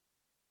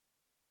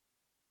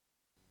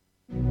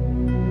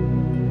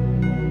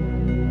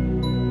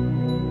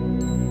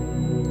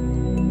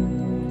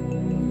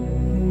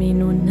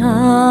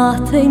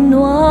Minunată-i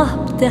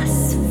noaptea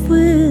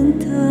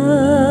sfântă,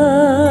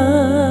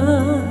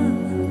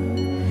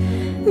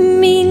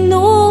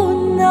 minunată,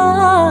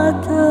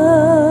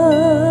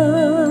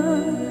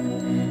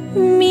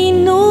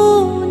 minunată,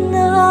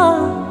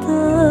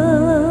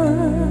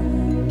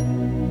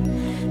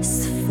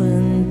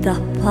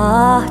 sfânta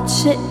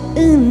pace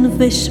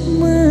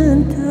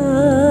înveșmântă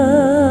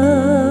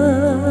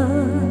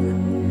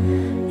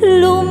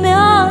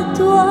lumea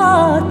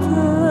toată,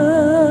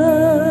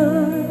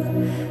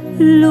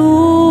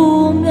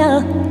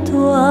 lumea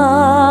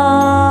toată.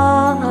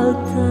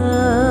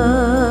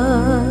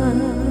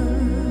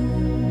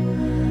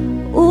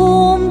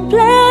 Umple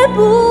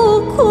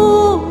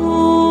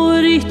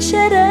bucurii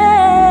cerești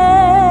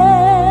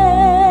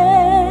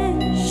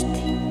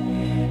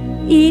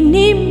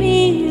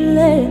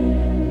inimile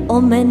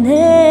omenești.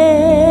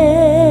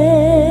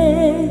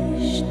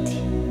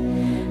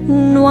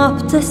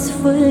 Noapte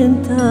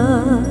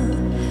sfântă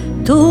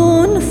tu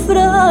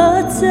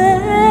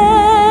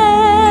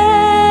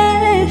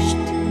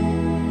înfrățești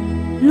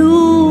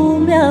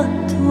lumea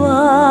toată.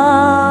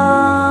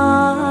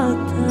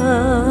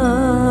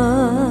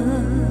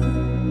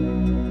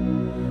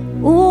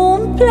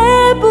 Umple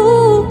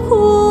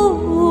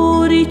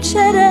bucurii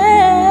cerești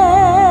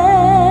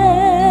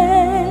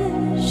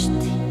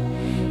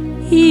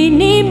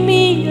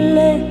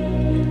inimile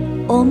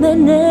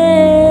omenești.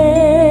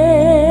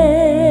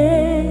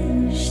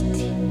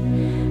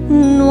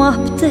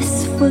 Noapte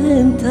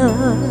sfântă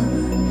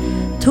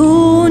tu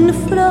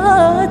înfrățești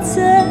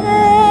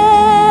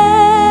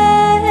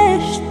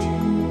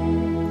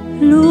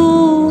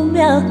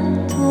lumea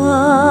toată.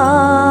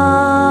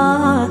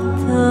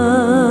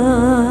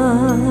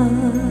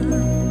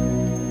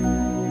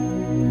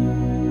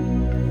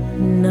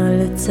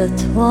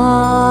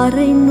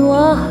 Înălțătoare-i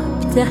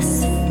noaptea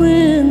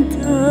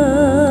sfântă,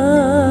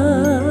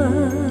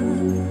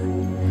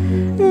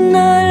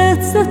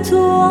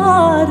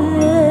 înălțătoare,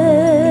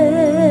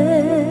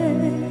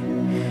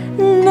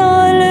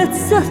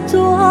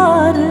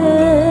 înălțătoare.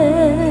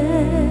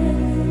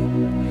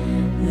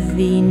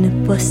 Vin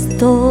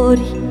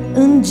păstori,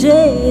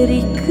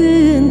 îngerii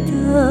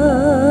cântă,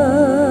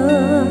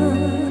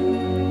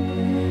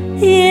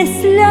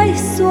 ies-le-ai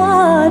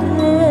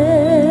soare,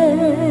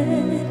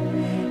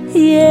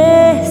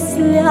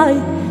 ies-le-ai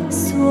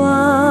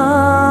soare.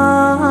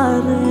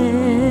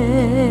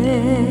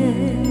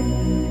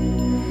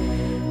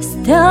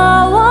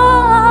 Steaua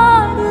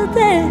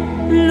arde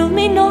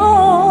luminos,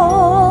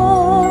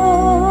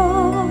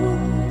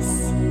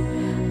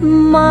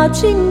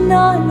 magii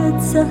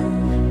înalță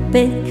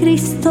pe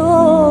Hristos.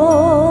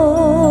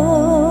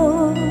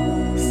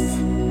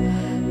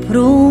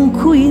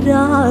 Pruncul-i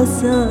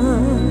rază,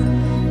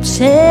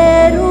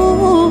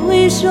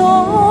 cerul-i jos,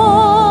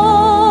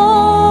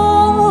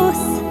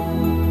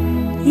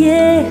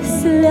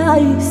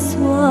 ies-le-ai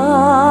soare.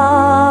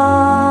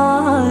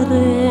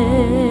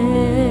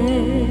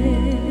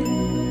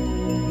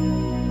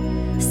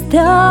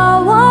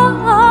 Steaua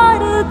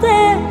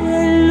arde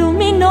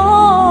luminos,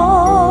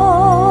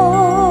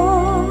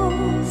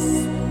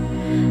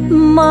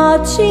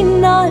 magii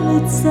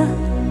înalță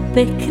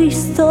pe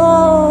Hristos.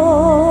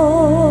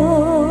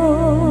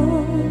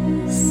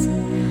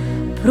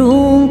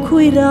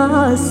 Pruncul-i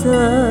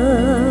rază,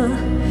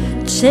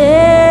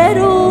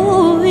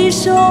 cerul-i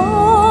jos,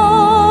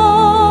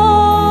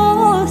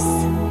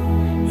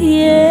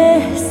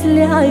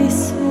 ies-le-ai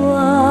soare.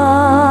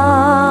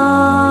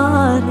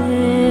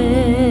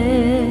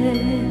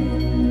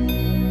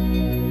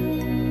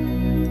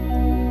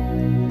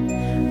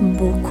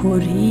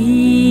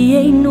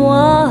 Bucuriei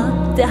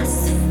noaptea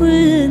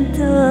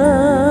sfântă,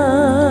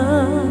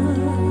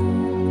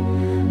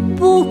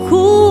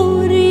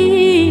 bucurie,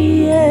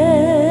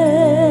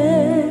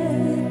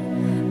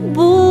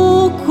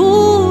 bucurie.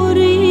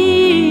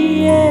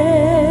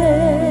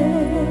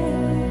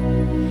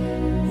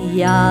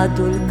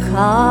 Iadul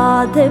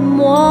cade,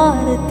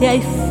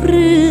 moartea-i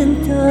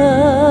frântă,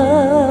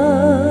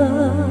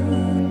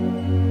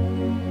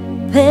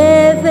 pe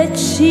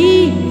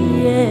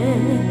vecie,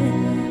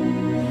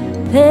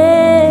 pe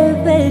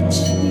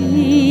vecie.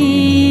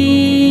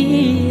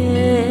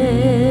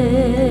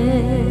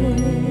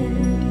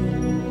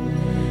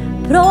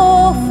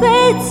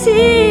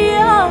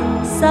 Profeția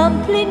s-a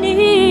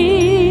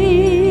împlinit,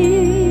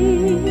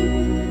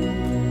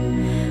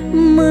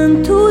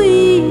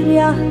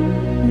 mântuirea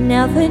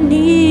ne-a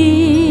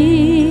venit.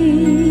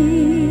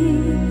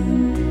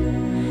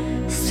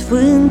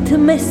 Sfânt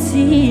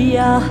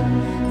Mesia,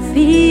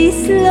 fii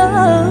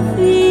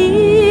slăvit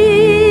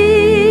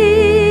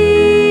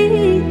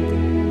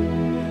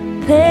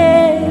pe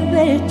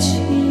vecie.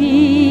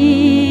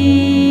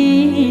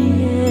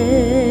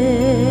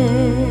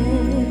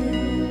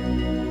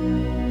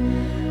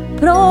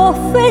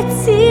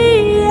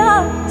 Profeția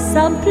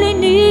s-a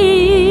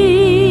împlinit,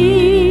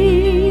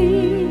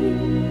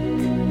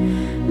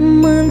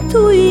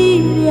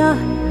 mântuirea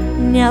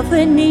ne-a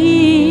venit.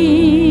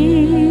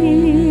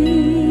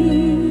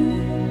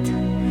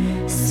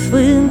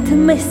 Sfânt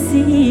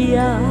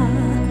Mesia,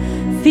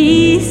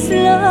 fi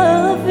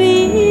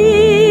slăvit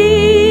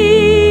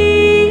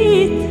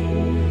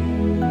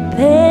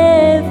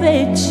pe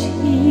vecie.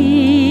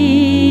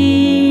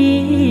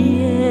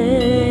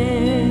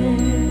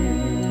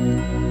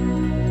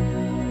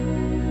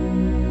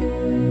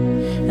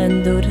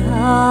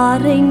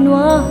 Îndurare-i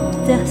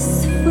noaptea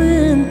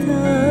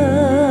sfântă,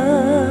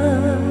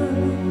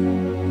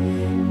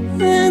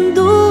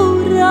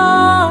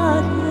 îndurare,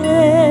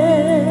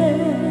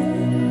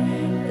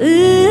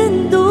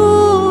 îndurare.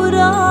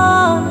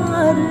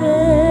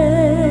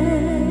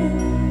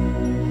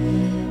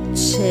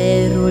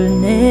 Cerul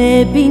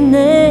ne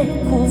binecuvântă,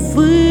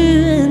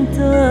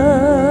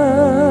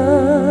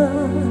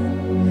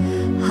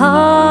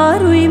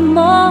 harul-i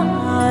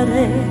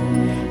mare,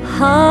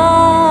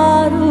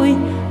 harul-i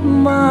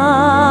mare.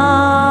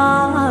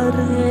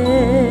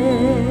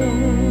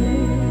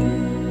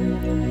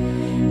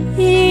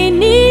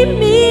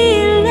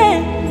 Inimile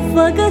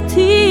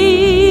făgătiți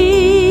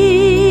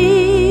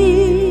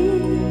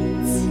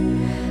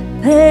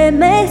pe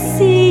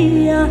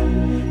Mesia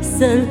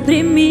să-L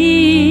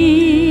primiți,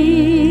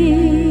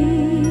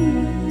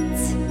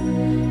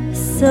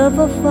 să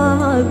vă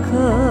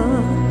facă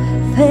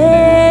fericiți.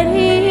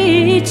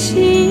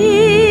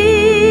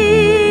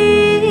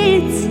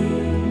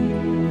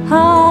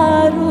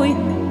 Harul-i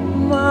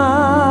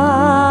mare.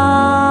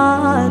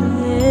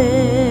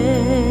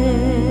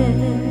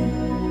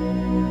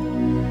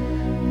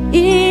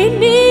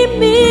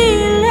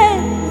 Inimile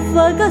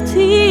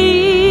făgătiți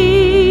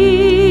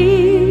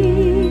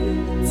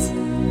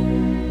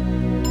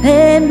pe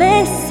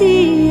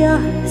Mesia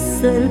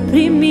să-L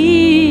primiți,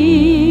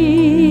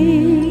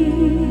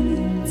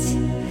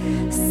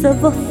 să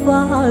vă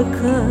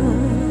facă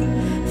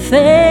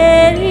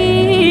fericiți.